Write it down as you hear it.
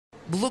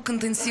Блок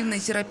интенсивной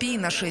терапии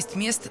на 6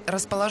 мест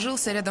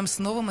расположился рядом с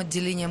новым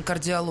отделением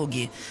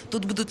кардиологии.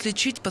 Тут будут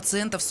лечить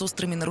пациентов с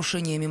острыми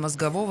нарушениями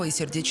мозгового и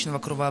сердечного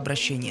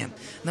кровообращения.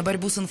 На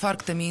борьбу с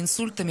инфарктами и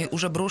инсультами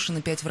уже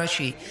брошены 5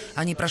 врачей.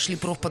 Они прошли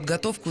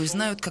профподготовку и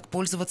знают, как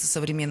пользоваться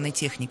современной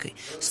техникой.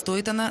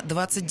 Стоит она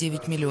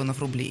 29 миллионов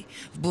рублей.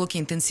 В блоке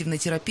интенсивной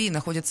терапии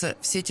находятся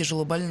все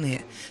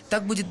тяжелобольные.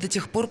 Так будет до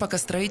тех пор, пока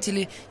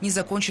строители не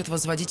закончат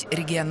возводить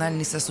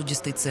региональный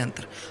сосудистый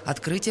центр.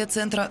 Открытие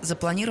центра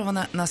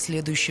запланировано на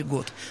следующий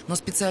год, но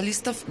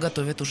специалистов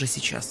готовят уже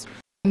сейчас.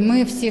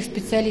 Мы всех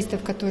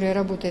специалистов, которые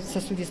работают в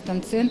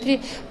сосудистом центре,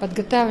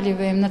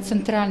 подготавливаем на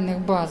центральных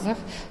базах.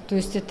 То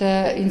есть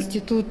это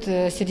Институт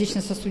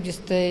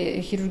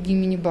сердечно-сосудистой хирургии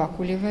имени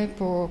Бакулевой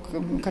по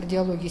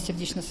кардиологии и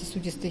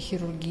сердечно-сосудистой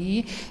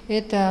хирургии.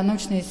 Это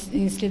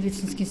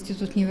научно-исследовательский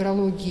институт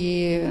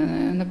неврологии,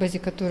 на базе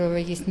которого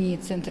есть НИИ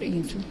Центр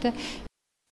инсульта.